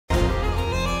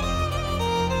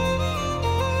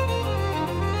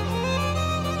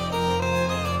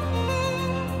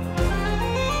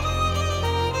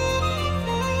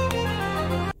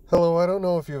Hello, I don't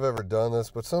know if you've ever done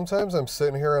this, but sometimes I'm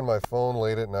sitting here on my phone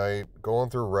late at night, going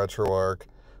through Retroarch,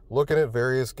 looking at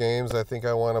various games I think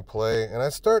I want to play, and I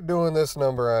start doing this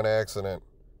number on accident.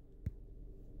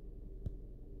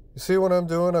 You see what I'm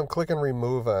doing? I'm clicking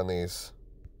remove on these.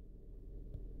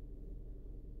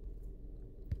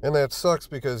 And that sucks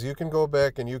because you can go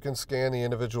back and you can scan the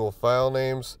individual file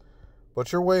names,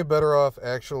 but you're way better off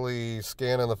actually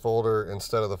scanning the folder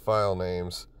instead of the file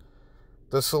names.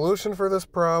 The solution for this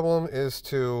problem is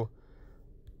to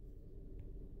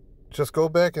just go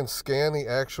back and scan the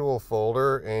actual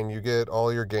folder and you get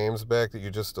all your games back that you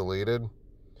just deleted.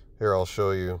 Here, I'll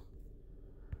show you.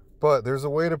 But there's a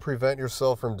way to prevent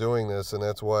yourself from doing this, and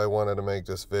that's why I wanted to make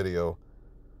this video.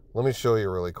 Let me show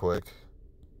you really quick.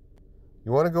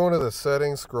 You want to go into the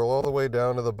settings, scroll all the way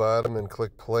down to the bottom and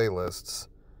click playlists.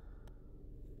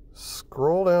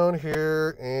 Scroll down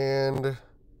here and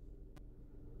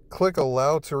click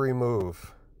allow to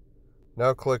remove.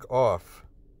 Now click off.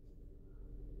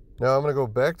 Now I'm going to go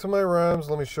back to my ROMs.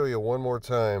 Let me show you one more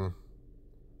time.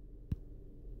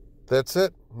 That's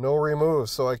it. No remove.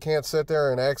 So I can't sit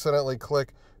there and accidentally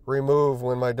click remove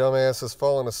when my dumb ass is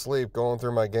falling asleep going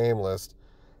through my game list.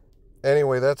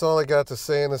 Anyway, that's all I got to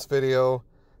say in this video.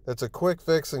 That's a quick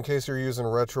fix in case you're using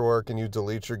Retroarch and you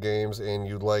delete your games and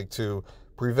you'd like to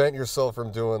prevent yourself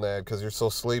from doing that because you're so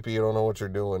sleepy you don't know what you're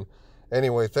doing.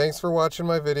 Anyway, thanks for watching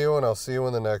my video, and I'll see you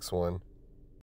in the next one.